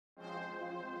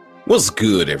What's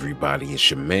good, everybody?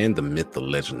 It's your man, the myth, the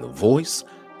legend, the voice,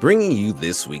 bringing you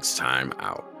this week's Time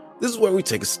Out. This is where we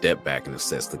take a step back and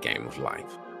assess the game of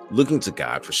life, looking to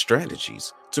God for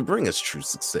strategies to bring us true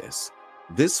success.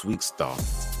 This week's thought: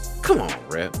 come on,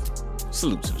 Rev.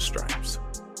 Salute to the stripes.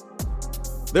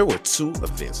 There were two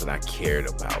events that I cared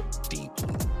about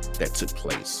deeply that took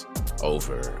place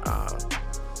over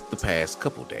the past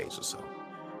couple days or so.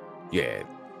 You had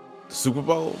the Super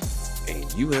Bowl and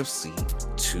UFC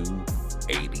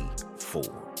 284.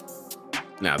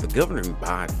 Now, the governing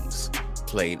bodies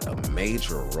played a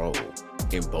major role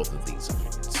in both of these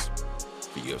events.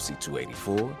 For UFC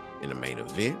 284, in the main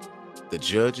event, the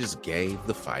judges gave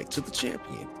the fight to the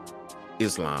champion,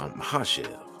 Islam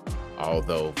Makhachev,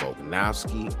 although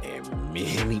Volkanovski and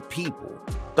many people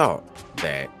thought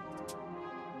that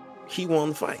he won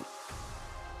the fight.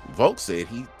 Volk said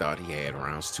he thought he had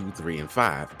rounds 2, 3, and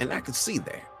 5, and I could see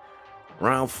that.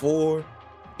 Round 4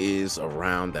 is a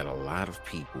round that a lot of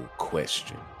people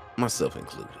question, myself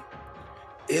included.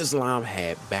 Islam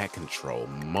had back control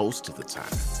most of the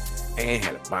time and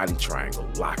had a body triangle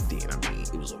locked in. I mean,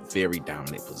 it was a very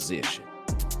dominant position,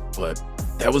 but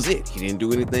that was it. He didn't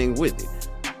do anything with it.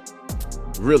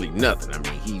 Really nothing. I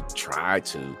mean, he tried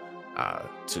to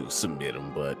submit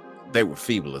him, but they were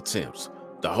feeble attempts.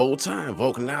 The whole time,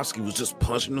 Volkanovski was just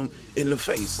punching him in the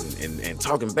face and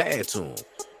talking bad to him.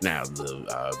 Now,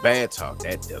 the bad talk,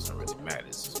 that doesn't really matter.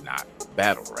 This is not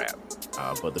battle rap.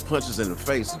 But the punches in the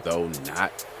face, though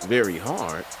not very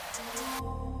hard,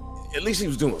 at least he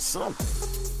was doing something.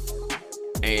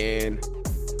 And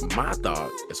my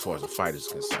thought, as far as the fight is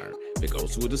concerned, if it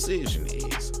goes to a decision,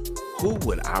 is who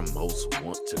would I most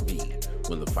want to be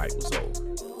when the fight was over?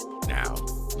 Now,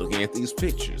 looking at these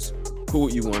pictures, who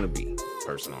would you want to be?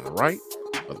 Person on the right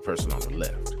or the person on the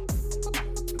left?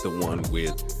 The one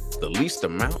with the least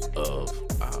amount of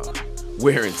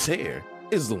wear and tear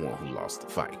is the one who lost the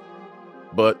fight.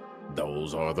 But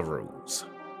those are the rules.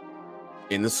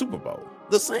 In the Super Bowl,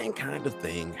 the same kind of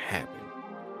thing happened.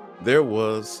 There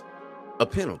was a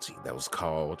penalty that was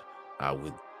called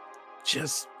with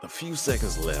just a few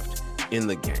seconds left in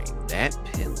the game. That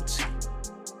penalty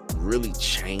really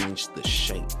changed the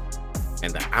shape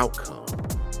and the outcome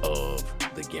of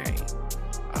the game.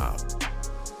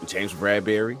 James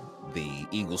Bradbury, the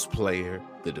Eagles player,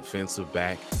 the defensive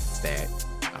back that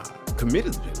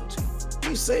committed the penalty,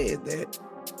 he said that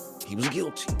he was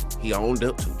guilty. He owned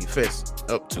up to it. He fessed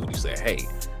up to it. He said, hey,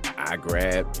 I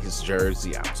grabbed his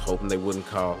jersey. I was hoping they wouldn't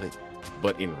call it.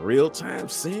 But in real time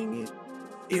seeing it,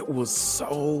 it was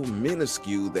so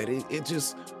minuscule that it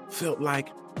just felt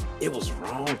like it was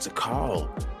wrong to call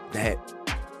that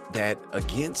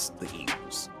against the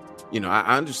Eagles. You know,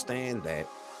 I understand that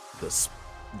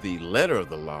the letter of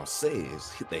the law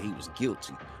says that he was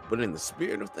guilty, but in the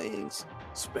spirit of things,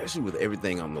 especially with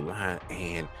everything on the line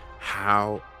and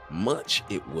how much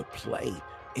it would play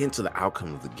into the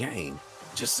outcome of the game,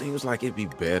 just seems like it'd be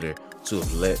better to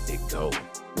have let it go.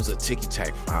 It was a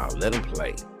ticky-tack foul. Let him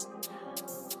play.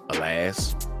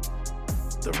 Alas,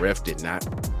 the ref did not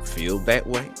feel that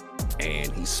way,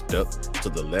 and he stuck to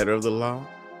the letter of the law.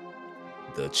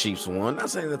 The Chiefs won. Not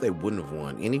saying that they wouldn't have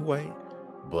won anyway,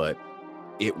 but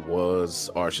it was,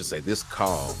 or I should say, this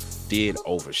call did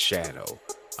overshadow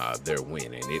their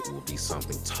win, and it will be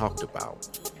something talked about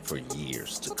for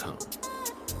years to come.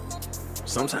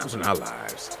 Sometimes in our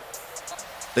lives,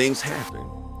 things happen,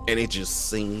 and it just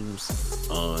seems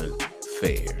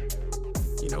unfair.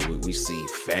 You know, we see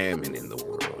famine in the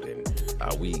world, and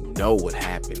we know what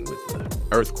happened with the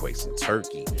earthquakes in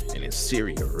Turkey and in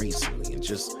Syria recently, and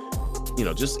just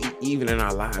even in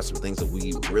our lives, some things that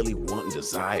we really want and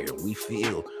desire, we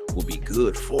feel will be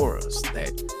good for us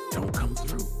that don't come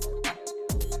through.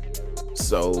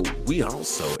 So we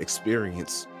also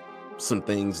experience some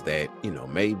things that,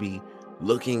 maybe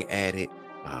looking at it,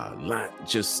 not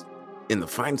just in the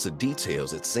finest of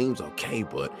details, it seems okay,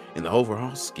 but in the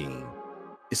overall scheme,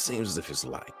 it seems as if it's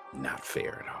like not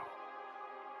fair at all.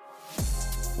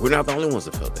 We're not the only ones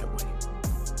that felt that way.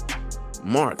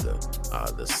 Martha,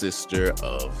 the sister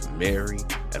of Mary,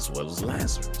 as well as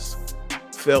Lazarus,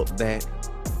 felt that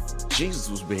Jesus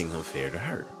was being unfair to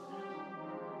her.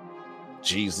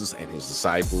 Jesus and his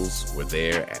disciples were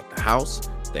there at the house.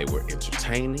 They were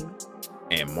entertaining,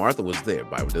 and Martha was there. The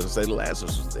Bible doesn't say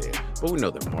Lazarus was there, but we know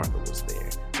that Martha was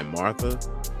there. And Martha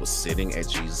was sitting at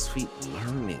Jesus' feet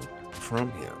learning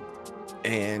from him.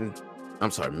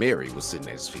 Mary was sitting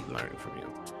at his feet learning from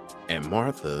him. And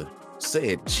Martha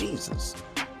said, Jesus,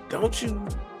 don't you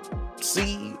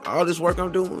see all this work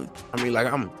I'm doing? I mean,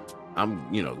 like, I'm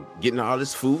I'm, getting all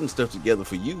this food and stuff together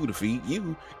for you to feed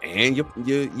you and your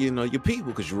people,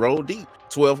 because you roll deep.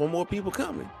 12 or more people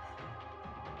coming.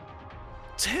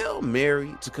 Tell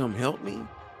Mary to come help me.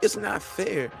 It's not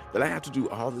fair that I have to do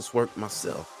all this work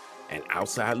myself. And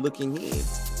outside looking in,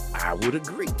 I would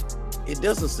agree. It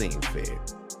doesn't seem fair.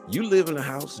 You live in a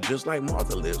house just like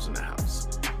Martha lives in a house.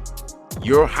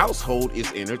 Your household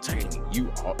is entertaining.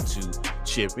 You ought to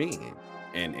chip in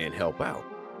and help out.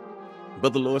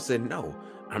 But the Lord said, no,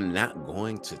 I'm not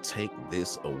going to take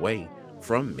this away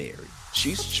from Mary.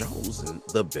 She's chosen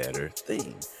the better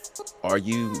thing. Are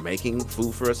you making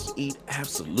food for us to eat?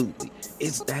 Absolutely.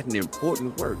 Is that an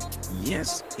important work?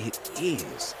 Yes, it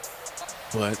is.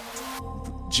 But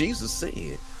Jesus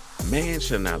said, man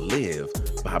shall not live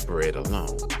by bread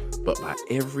alone, but by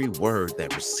every word that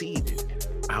proceeded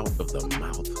out of the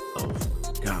mouth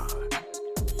of God.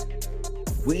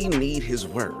 We need his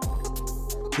word.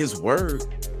 His word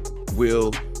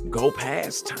will go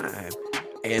past time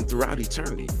and throughout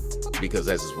eternity, because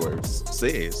as his word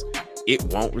says, it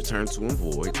won't return to him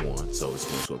void, one, so it's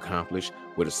going to accomplish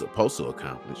what it's supposed to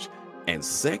accomplish. And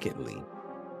secondly,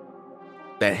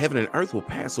 that heaven and earth will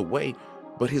pass away,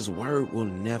 but his word will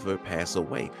never pass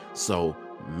away. So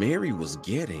Mary was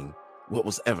getting what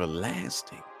was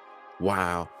everlasting,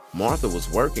 while Martha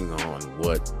was working on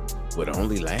what would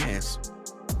only last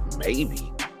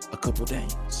maybe a couple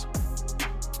days.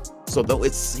 So though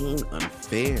it seemed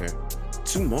unfair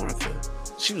to Martha,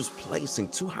 she was placing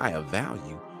too high a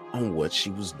value on what she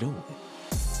was doing.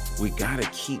 We gotta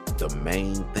keep the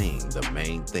main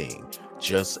thing,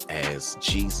 just as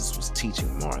Jesus was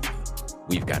teaching Martha.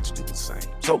 We've got to do the same.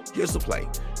 So here's the play.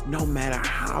 No matter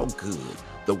how good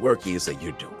the work is that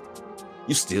you're doing,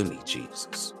 you still need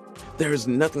Jesus. There is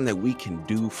nothing that we can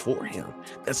do for him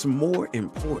that's more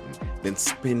important than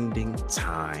spending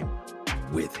time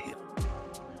with him.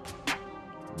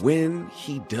 When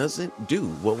he doesn't do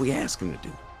what we ask him to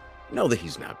do, know that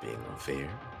he's not being unfair.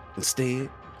 Instead,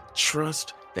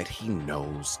 trust that he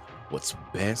knows what's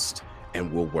best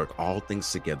and will work all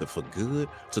things together for good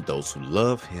to those who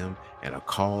love him and are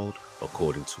called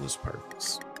according to his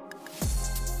purpose.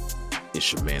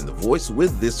 It's your man, The Voice,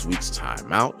 with this week's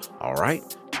Time Out. All right,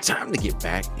 time to get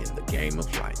back in the game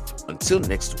of life. Until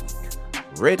next week,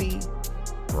 ready,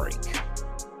 break.